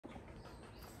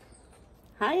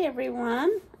Hi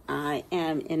everyone, I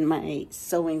am in my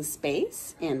sewing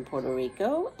space in Puerto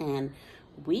Rico and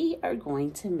we are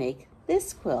going to make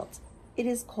this quilt. It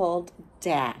is called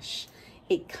Dash.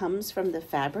 It comes from the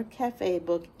Fabric Cafe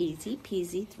book, Easy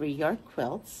Peasy 3-Yard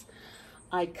Quilts.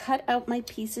 I cut out my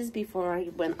pieces before I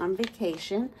went on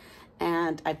vacation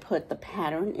and I put the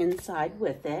pattern inside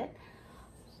with it.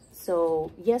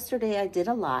 So yesterday I did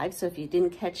a live, so if you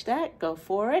didn't catch that, go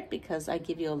for it, because I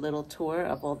give you a little tour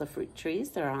of all the fruit trees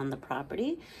that are on the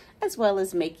property, as well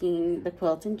as making the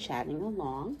quilt and chatting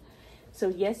along. So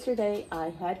yesterday I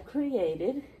had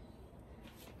created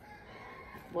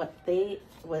what the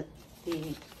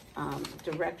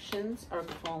directions are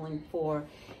calling for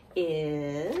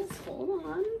is, hold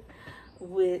on,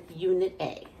 with Unit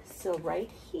A. So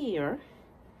right here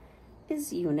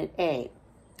is Unit A.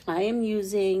 I am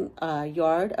using a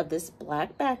yard of this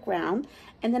black background,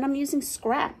 and then I'm using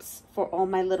scraps for all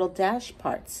my little dash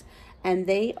parts. And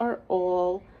they are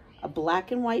all black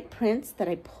and white prints that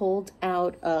I pulled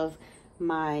out of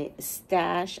my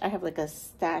stash. I have like a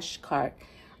stash cart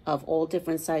of all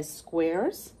different size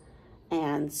squares.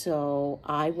 And so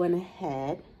I went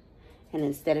ahead and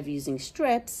instead of using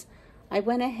strips, I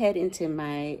went ahead into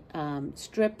my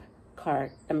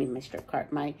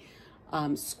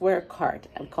square cart,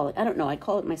 I call it, I don't know, I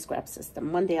call it my scrap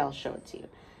system. One day I'll show it to you.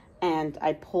 And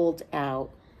I pulled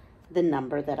out the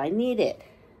number that I needed.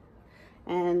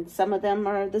 And some of them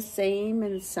are the same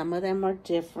and some of them are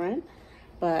different,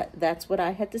 but that's what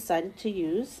I had decided to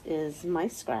use is my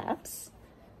scraps.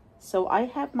 So I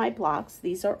have my blocks,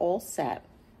 these are all set.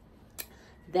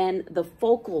 Then the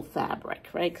focal fabric,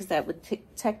 right? Because that would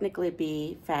technically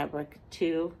be fabric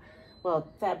 2.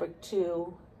 Well, fabric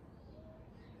 2.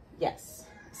 Yes,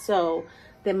 so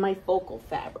then my focal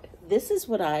fabric. This is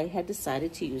what I had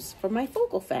decided to use for my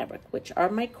focal fabric, which are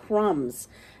my crumbs.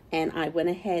 And I went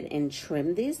ahead and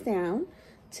trimmed these down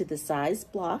to the size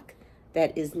block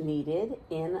that is needed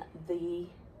in the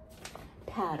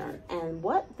pattern. And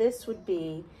what this would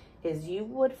be is you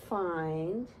would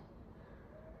find,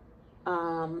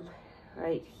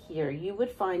 right here, you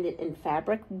would find it in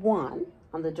fabric 1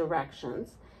 on the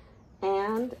directions,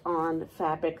 and on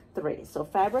fabric 3. So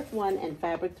fabric 1 and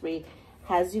fabric 3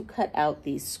 has you cut out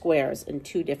these squares in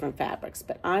 2 different fabrics,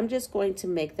 but I'm just going to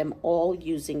make them all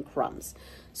using crumbs.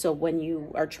 So when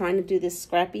you are trying to do this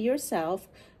scrappy yourself,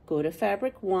 go to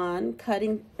fabric 1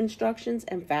 cutting instructions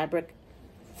and fabric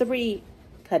 3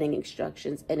 cutting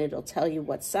instructions, and it'll tell you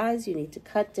what size you need to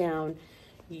cut down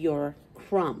your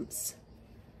crumbs.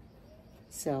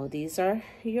 So these are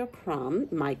your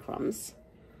my crumbs.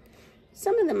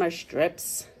 Some of them are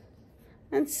strips,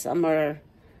 and some are,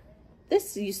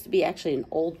 this used to be actually an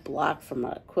old block from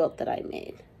a quilt that I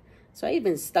made. So I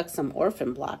even stuck some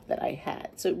orphan block that I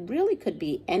had. So it really could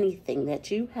be anything that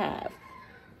you have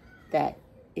that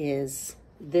is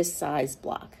this size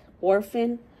block.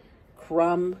 Orphan,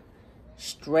 crumb,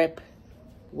 strip,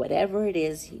 whatever it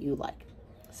is you like.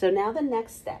 So now the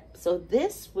next step. So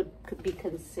this could be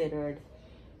considered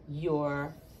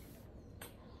your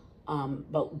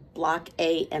block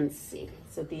A and C.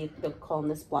 So they're calling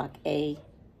this block A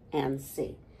and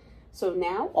C. So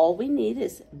now all we need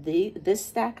is this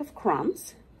stack of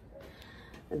crumbs,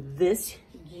 this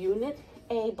Unit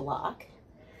A block,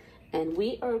 and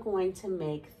we are going to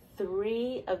make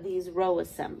 3 of these row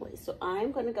assemblies. So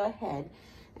I'm going to go ahead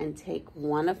and take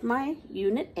one of my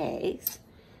Unit A's,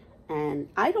 and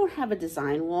I don't have a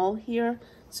design wall here,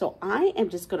 so I am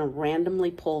just going to randomly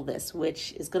pull this,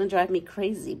 which is going to drive me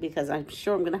crazy because I'm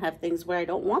sure I'm going to have things where I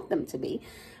don't want them to be.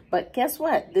 But guess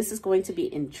what? This is going to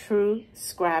be in true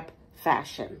scrap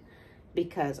fashion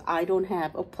because I don't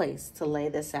have a place to lay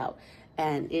this out.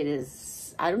 And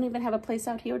I don't even have a place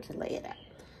out here to lay it out.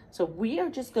 So we are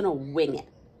just going to wing it,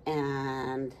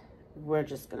 and we're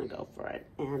just going to go for it.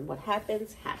 And what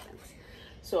happens, happens.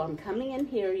 So I'm coming in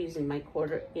here using my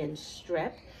 1/4 inch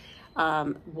strip.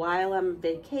 While I'm on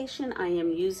vacation, I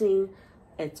am using,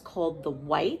 it's called the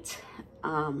white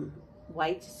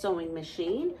sewing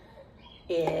machine.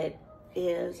 It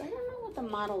is, I don't know what the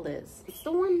model is. It's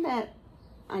the one that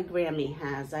my Grammy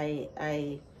has.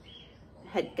 I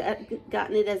had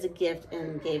gotten it as a gift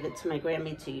and gave it to my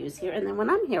Grammy to use here. And then when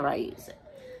I'm here, I use it.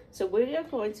 So we are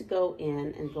going to go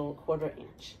in and go 1/4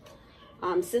 inch.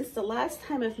 Since the last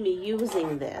time of me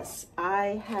using this,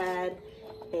 I had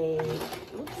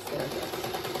oops, there it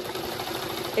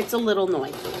is. It's a little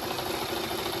noisy.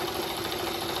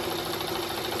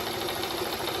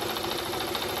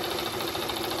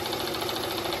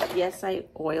 Yes, I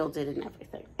oiled it and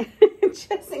everything,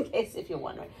 just in case if you're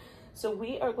wondering. So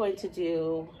we are going to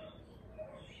do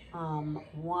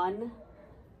 1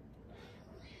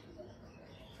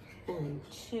 and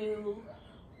 2.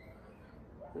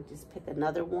 We'll just pick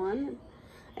another one.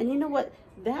 And you know what?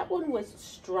 That one was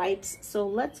stripes, so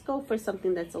let's go for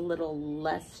something that's a little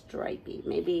less stripy.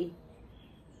 Maybe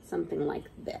something like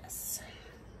this.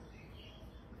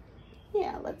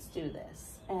 Yeah, let's do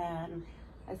this. And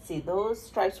let's see, those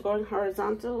stripes are going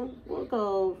horizontal. We'll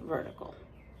go vertical.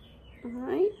 All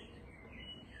right.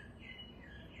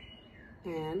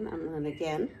 And I'm going to,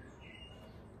 again,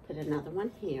 put another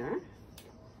one here.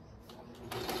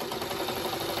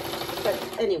 But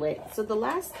anyway, so the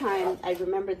last time I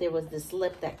remember there was this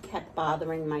lip that kept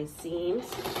bothering my seams.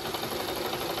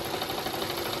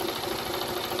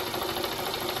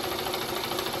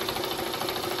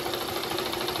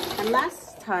 And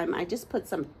last time I just put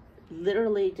some,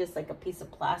 literally just like a piece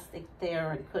of plastic there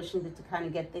and cushioned it to kind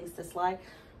of get things to slide.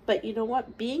 But you know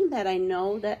what? Being that I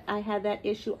know that I had that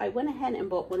issue, I went ahead and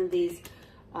bought one of these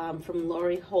from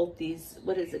Lori Holt. These,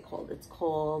 what is it called? It's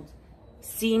called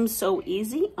Seems So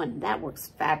Easy, and that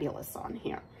works fabulous on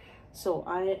here. So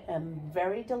I am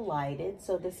very delighted.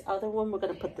 So this other one, we're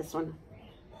going to put this one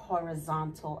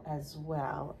horizontal as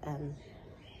well, and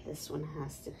this one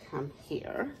has to come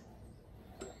here.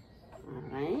 All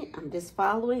right, I'm just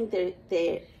following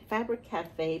the Fabric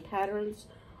Cafe patterns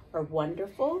are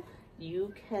wonderful.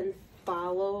 You can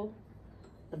follow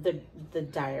the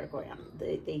diagram.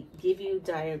 They give you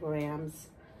diagrams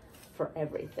for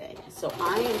everything. So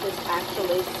I am just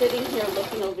actually sitting here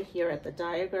looking over here at the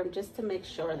diagram just to make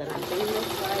sure that I'm doing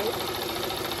this right.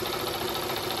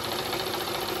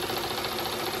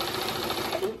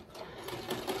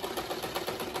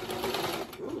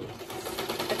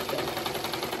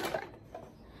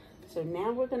 So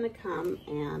now we're going to come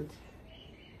and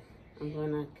I'm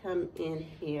going to come in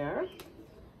here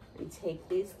and take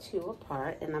these two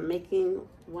apart, and I'm making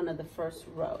one of the first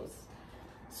rows.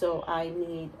 So I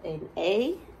need an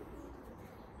A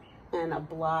and a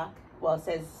block. Well, it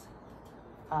says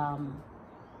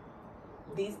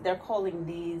they're calling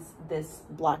this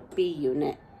block B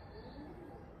unit.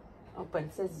 Oh, but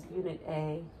it says unit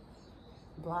A,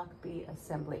 block B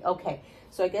assembly. Okay,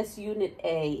 so I guess unit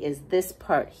A is this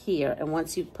part here, and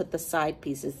once you put the side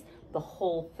pieces, the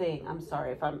whole thing, I'm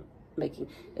sorry if I'm making,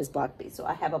 is block B. So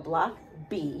I have a block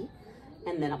B,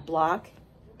 and then a block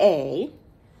A,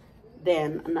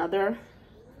 then another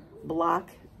block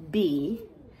B,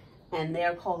 and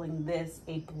they're calling this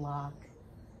a block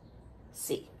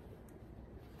C.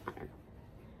 I don't know.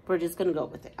 We're just gonna go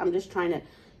with it. I'm just trying to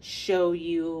show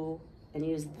you and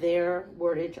use their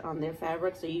wordage on their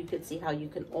fabric so you can see how you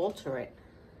can alter it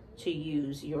to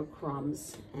use your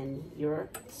crumbs and your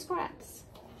scraps.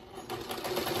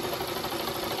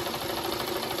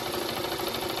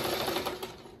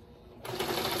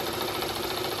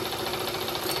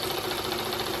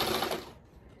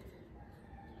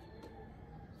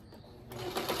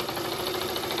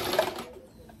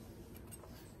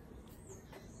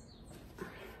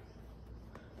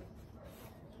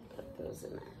 Put those in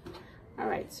there. All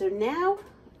right, so now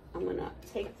I'm gonna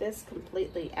take this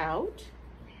completely out.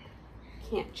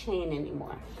 Can't chain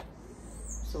anymore.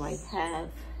 So I have,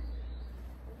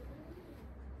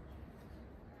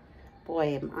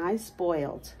 boy, am I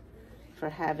spoiled for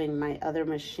having my other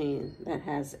machine that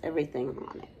has everything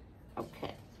on it.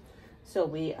 Okay, so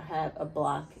we have a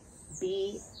block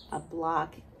B, a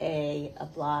block A, a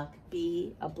block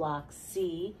B, a block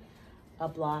C, a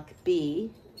block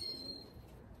B,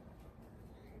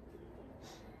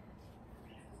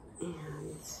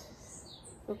 and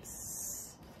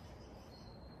oops,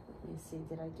 let me see,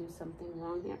 did I do something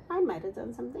wrong here? I might have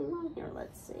done something wrong here.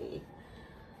 Let's see.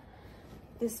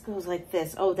 This goes like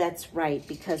this. Oh, that's right,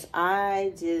 because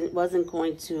I wasn't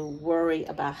going to worry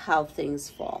about how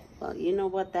things fall. Well, you know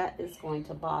what? That is going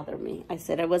to bother me. I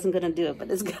said I wasn't going to do it,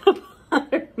 but it's going to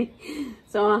bother me.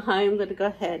 So I'm going to go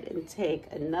ahead and take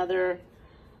another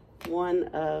one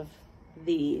of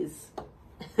these,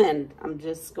 and I'm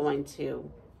just going to,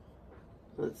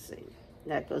 let's see,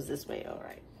 that goes this way. All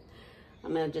right.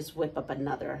 I'm going to just whip up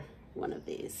another one of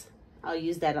these. I'll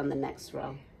use that on the next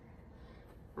row.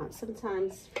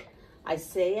 Sometimes I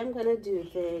say I'm going to do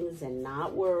things and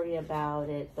not worry about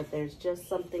it, but there's just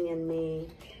something in me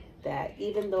that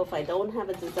even though if I don't have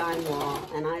a design wall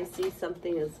and I see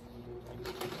something as,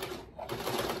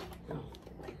 oh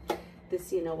boy,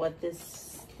 this, you know what,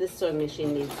 this sewing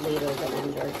machine needs leaders and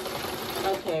enders.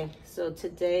 Okay, so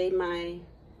today my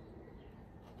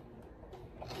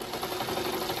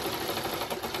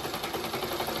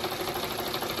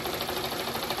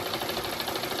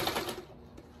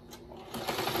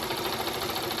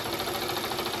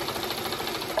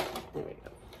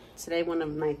Today, one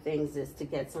of my things is to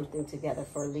get something together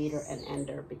for leader and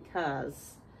ender,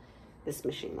 because This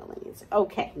machine really needs it.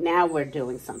 Okay, now we're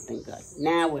doing something good.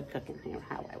 Now we're cooking here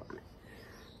how I want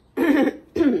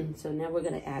it. So now we're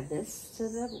going to add this to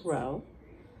the row.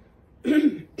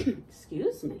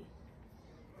 Excuse me.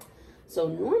 So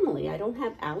normally I don't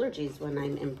have allergies when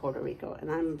I'm in Puerto Rico,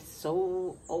 and I'm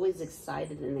so always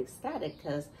excited and ecstatic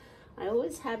because I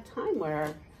always have time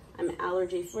where I'm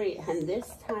allergy free. And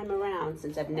this time around,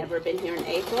 since I've never been here in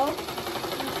April,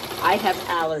 I have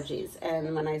allergies.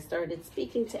 And when I started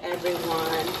speaking to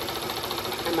everyone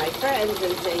and my friends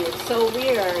and saying it's so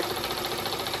weird,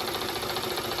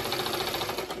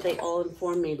 they all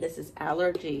informed me this is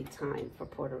allergy time for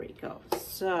Puerto Rico.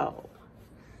 So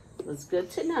it was good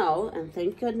to know, and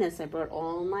thank goodness I brought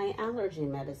all my allergy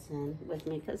medicine with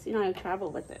me because, you know, I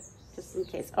travel with it just in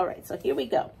case. All right, so here we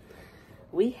go.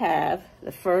 We have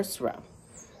the first row.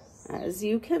 As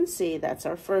you can see, that's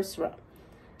our first row.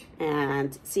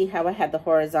 And see how I had the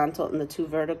horizontal and the two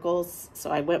verticals?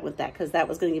 So I went with that because that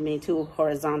was going to give me two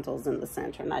horizontals in the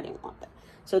center, and I didn't want that.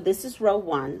 So this is row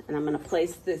 1, and I'm going to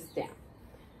place this down.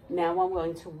 Now I'm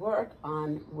going to work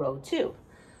on row 2.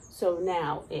 So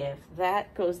now if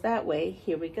that goes that way,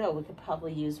 here we go. We could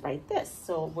probably use right this.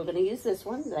 So we're going to use this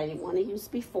one that I didn't want to use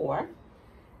before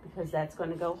because that's going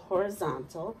to go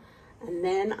horizontal. And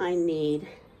then I need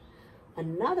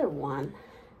another one,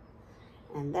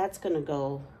 and that's going to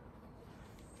go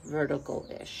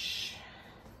vertical-ish.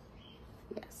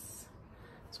 Yes.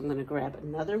 So I'm going to grab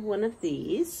another one of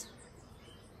these,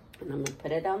 and I'm going to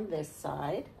put it on this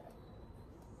side.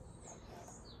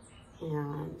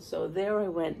 And so there I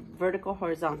went vertical,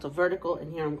 horizontal, vertical,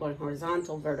 and here I'm going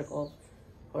horizontal, vertical,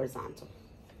 horizontal.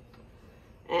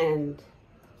 And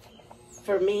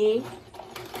for me,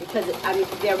 because I mean,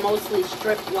 they're mostly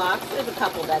strip blocks, there's a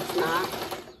couple that's not,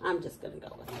 I'm just going to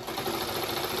go with it.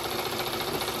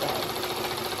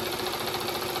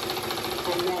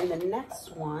 And then the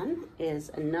next one is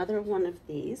another one of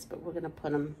these, but we're going to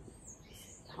put them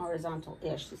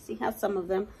horizontal-ish. You see how some of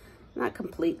them, not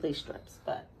completely strips,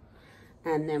 but.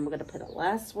 And then we're going to put a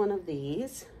last one of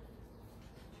these.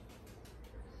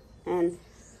 And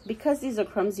because these are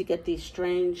crumbs, you get these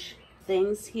strange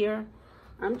things here.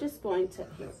 I'm just going to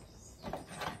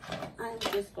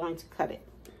cut it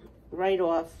right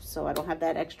off so I don't have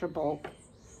that extra bulk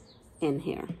in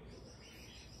here.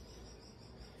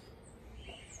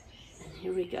 And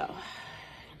here we go.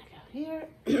 I'm going to go here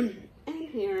and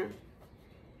here.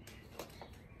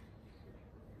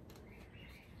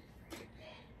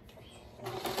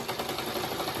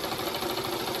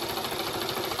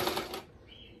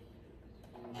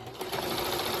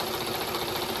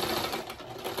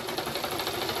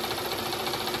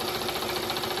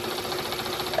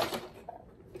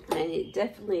 I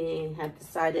definitely have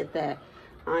decided that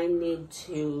I need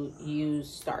to use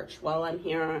starch while I'm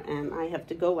here, and I have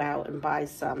to go out and buy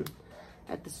some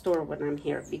at the store when I'm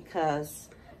here because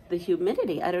the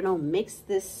humidity, I don't know, makes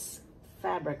this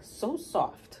fabric so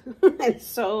soft and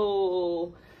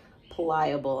so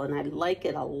pliable, and I like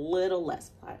it a little less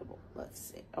pliable. Let's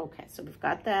see. Okay, so we've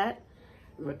got that.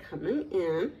 We're coming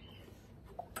in,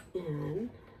 and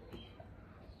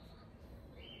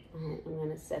I'm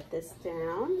going to set this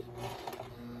down.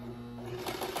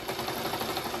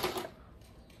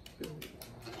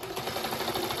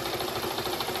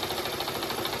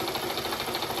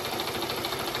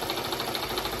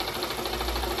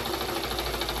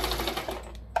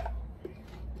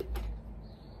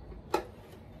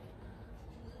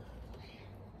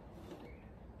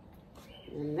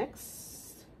 And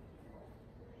next,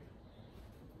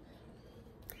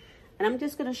 and I'm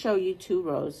just going to show you 2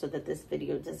 rows so that this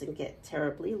video doesn't get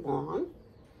terribly long,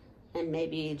 and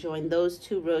maybe join those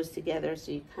 2 rows together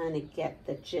so you kind of get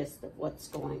the gist of what's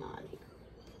going on here.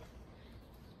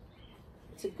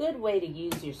 It's a good way to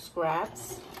use your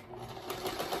scraps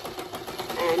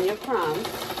and your crumbs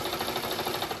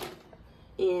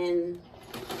in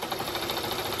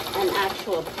an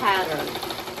actual pattern.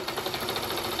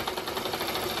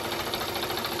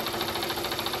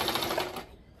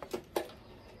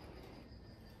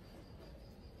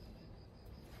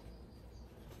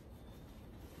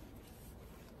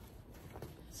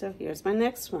 So here's my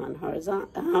next one,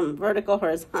 vertical,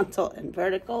 horizontal, and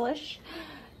vertical-ish.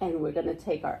 And we're going to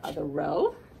take our other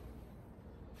row,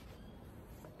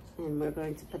 and we're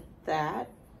going to put that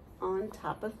on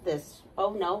top of this.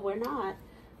 Oh, no, we're not.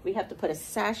 We have to put a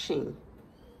sashing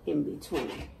in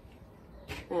between.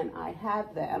 And I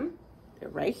have them. They're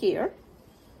right here.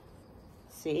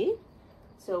 See?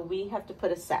 So we have to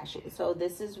put a sashing. So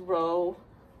this is row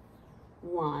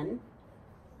 1.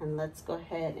 And let's go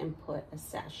ahead and put a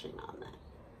sashing on that.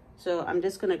 So I'm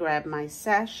just going to grab my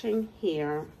sashing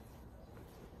here.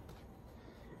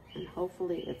 And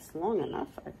hopefully it's long enough.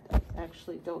 I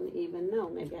actually don't even know.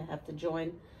 Maybe I have to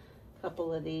join a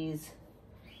couple of these.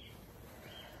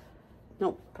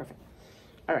 Nope, perfect.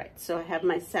 All right, so I have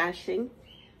my sashing,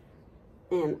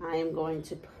 and I am going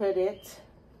to put it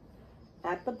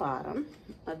at the bottom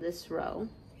of this row.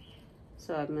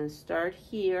 So I'm going to start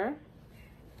here,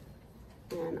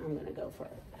 and I'm going to go for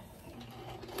it.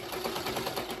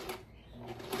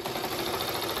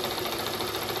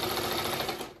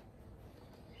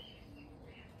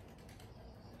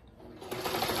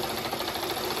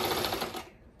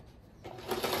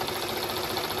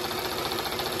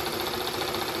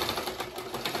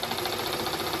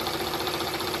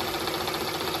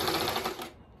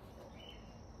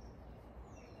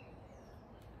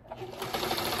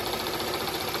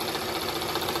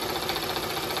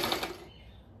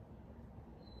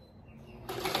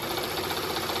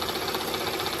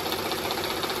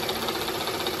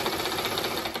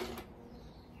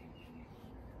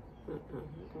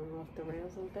 Going off the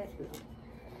rails a little bit? No.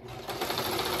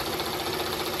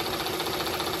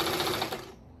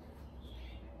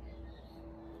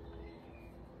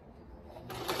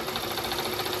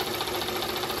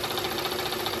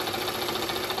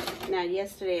 Now,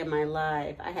 yesterday in my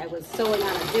live, I was sewing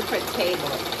on a different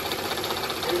table,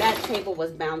 and that table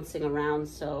was bouncing around,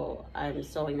 so I'm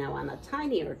sewing now on a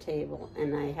tinier table,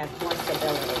 and I have more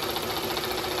stability.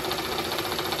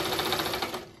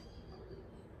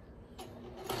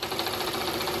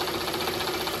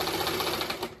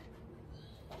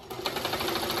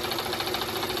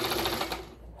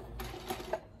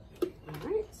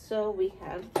 So we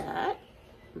have that.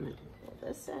 I'm going to pull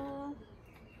this out.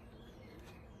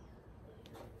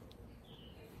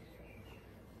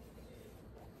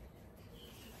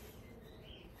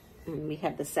 And we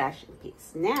have the sashing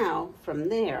piece. Now, from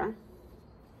there,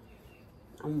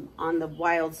 I'm on the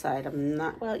wild side. I'm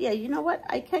not, well, yeah, you know what?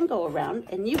 I can go around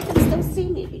and you can still see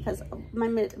me because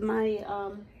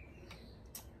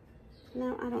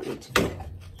no, I don't need to do that.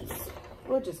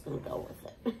 We're just going to go with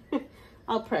it.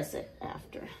 I'll press it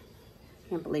after.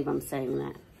 Can't believe I'm saying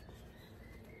that.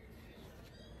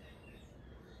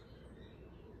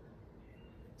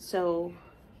 So,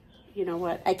 you know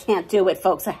what? I can't do it,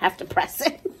 folks. I have to press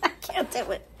it. I can't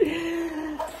do it.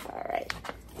 All right.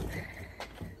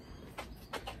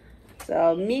 So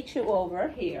I'll meet you over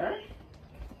here.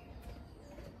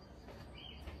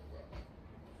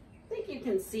 Think you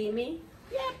can see me?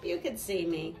 Yep, you can see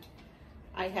me.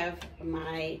 I have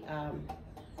my,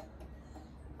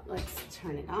 let's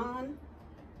turn it on.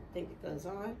 I think it goes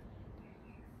on.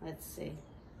 Let's see.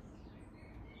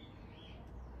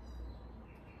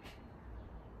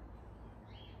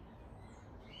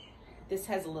 This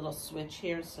has a little switch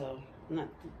here, so I'm not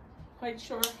quite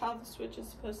sure how the switch is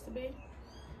supposed to be,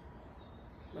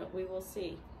 but we will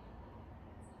see.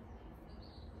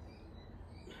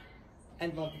 I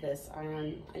love this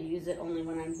iron. I use it only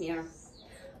when I'm here.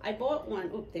 I bought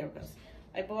one. Oop, there it goes.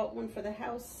 I bought one for the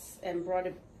house and brought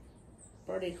it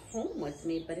home with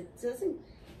me, but it doesn't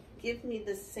give me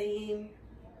the same,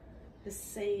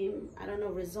 I don't know,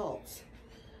 results.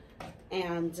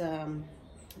 And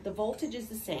the voltage is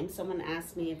the same. Someone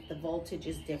asked me if the voltage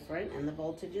is different, and the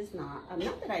voltage is not.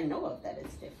 Not that I know of that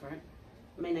it's different.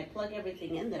 I mean, I plug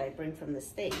everything in that I bring from the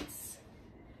States.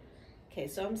 Okay,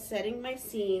 so I'm setting my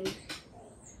seam,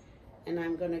 and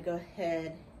I'm gonna go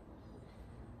ahead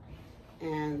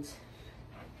and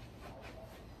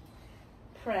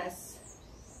press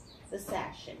the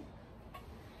sashing.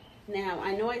 Now,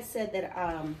 I know I said that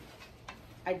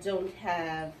I don't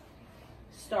have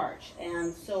starch,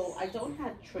 and so I don't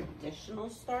have traditional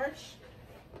starch.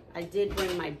 I did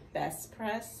bring my best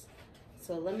press,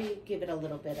 so let me give it a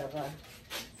little bit of a,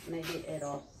 maybe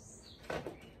it'll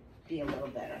be a little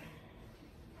better.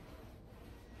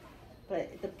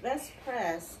 But the best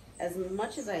press, as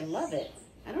much as I love it,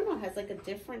 I don't know, has like a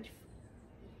different,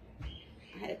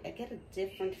 I get a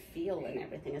different feel and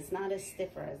everything. It's not as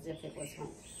stiffer as if it was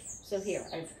home. So here,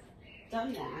 I've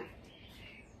done that.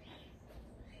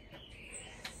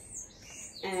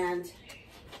 And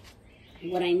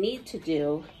what I need to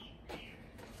do,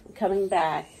 coming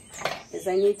back, is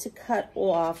I need to cut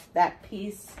off that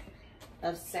piece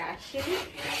of sashing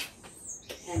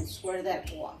and square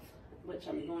that off, which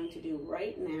I'm going to do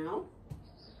right now.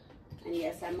 And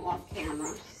yes, I'm off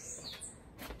camera,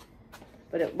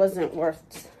 but it wasn't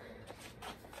worth.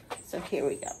 So here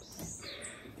we go.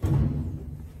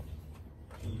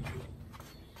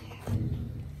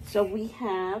 So we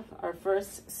have our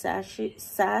first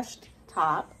sashed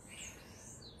top.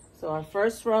 So our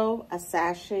first row, a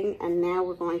sashing, and now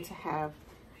we're going to have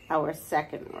our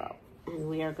second row. And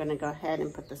we are going to go ahead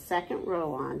and put the second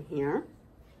row on here.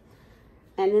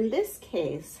 And in this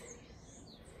case,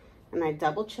 and I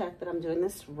double check that I'm doing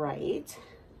this right.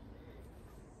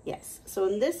 Yes, so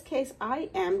in this case,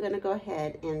 I am gonna go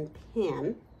ahead and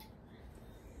pin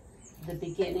the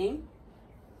beginning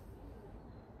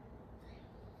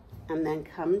and then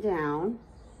come down,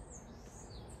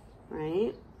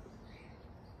 right?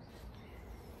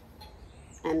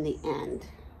 And the end.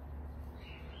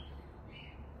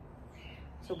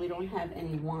 So we don't have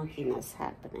any wonkiness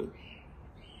happening.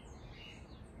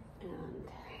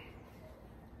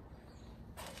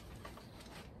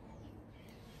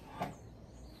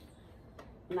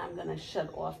 And I'm gonna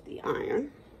shut off the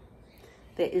iron.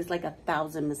 There is like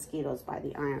 1,000 mosquitoes by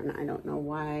the iron. I don't know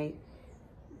why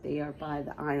they are by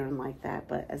the iron like that,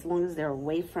 but as long as they're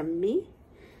away from me,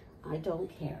 I don't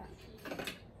care.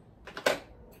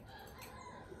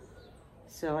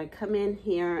 So I come in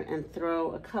here and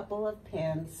throw a couple of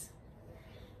pins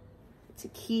to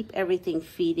keep everything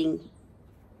feeding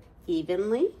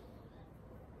evenly,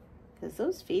 because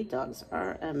those feed dogs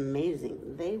are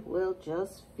amazing. They will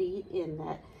just feed in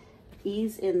that,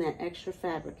 ease in that extra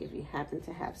fabric if you happen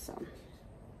to have some.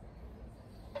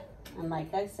 And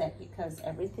like I said, because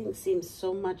everything seems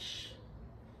so much,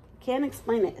 can't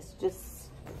explain it, it's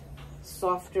just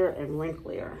softer and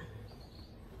wrinklier.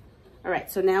 All right,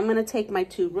 so now I'm gonna take my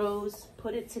 2 rows,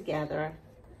 put it together,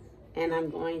 and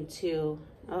I'm going to,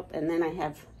 oh, and then I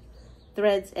have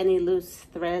threads, any loose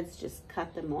threads, just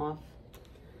cut them off.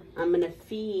 I'm gonna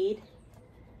feed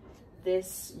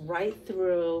this right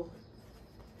through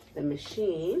the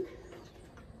machine.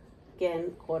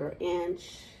 Again, 1/4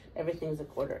 inch, everything's a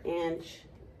 1/4 inch.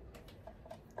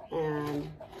 And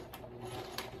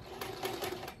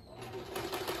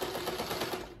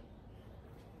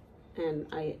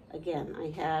I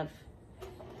have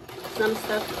some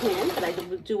stuff pinned, but I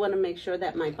do want to make sure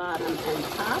that my bottom and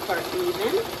top are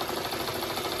even.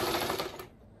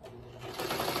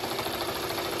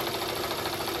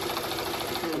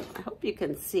 And I hope you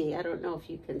can see. I don't know if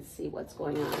you can see what's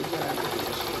going on here on my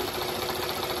machine.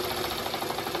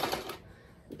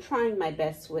 I'm trying my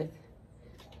best with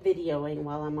videoing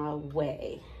while I'm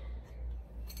away.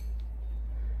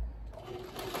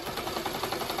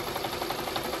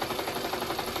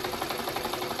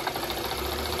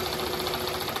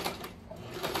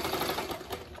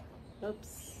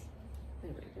 Oops,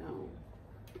 there we go.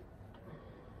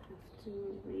 Have to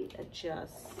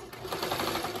readjust.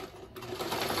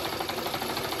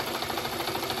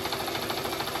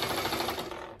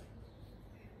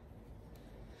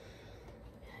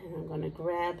 And I'm going to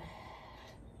grab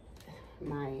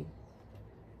my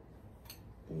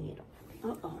needle.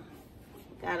 Uh-oh,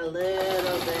 got a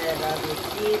little bit of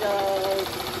mosquitoes.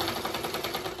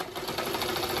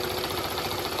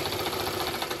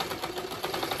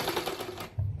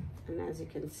 As you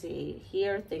can see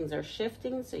here, things are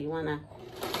shifting, so you want to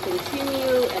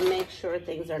continue and make sure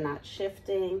things are not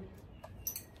shifting.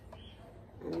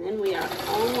 And then we are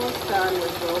almost done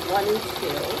with row 1 and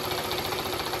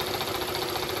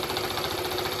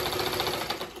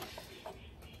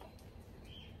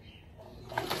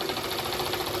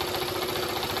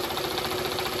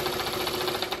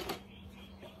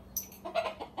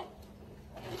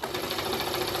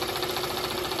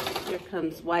 2. Here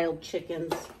comes wild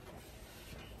chickens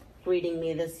greeting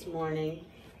me this morning.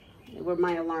 They were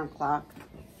my alarm clock.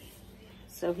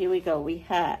 So here we go. We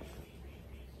have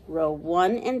row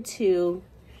 1 and 2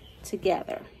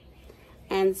 together.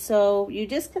 And so you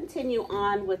just continue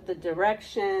on with the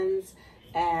directions,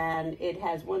 and it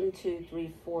has 1, 2,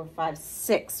 3, 4, 5,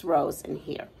 6 rows in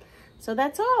here. So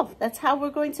that's all. That's how we're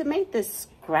going to make this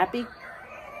scrappy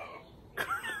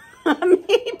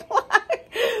crummy block.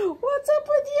 What's up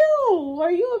with you?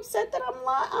 Are you upset that I'm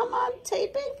on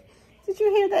taping? Did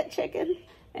you hear that, chicken?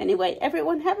 Anyway,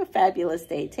 everyone have a fabulous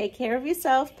day. Take care of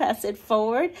yourself, pass it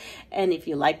forward. And if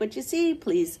you like what you see,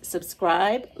 please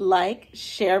subscribe, like,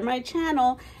 share my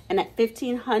channel. And at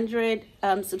 1,500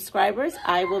 subscribers,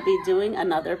 I will be doing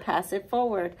another Pass It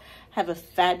Forward. Have a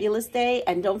fabulous day.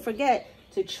 And don't forget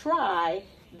to try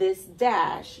this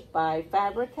dash by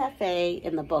Fabric Cafe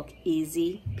in the book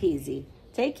Easy Peasy.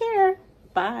 Take care.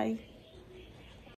 Bye.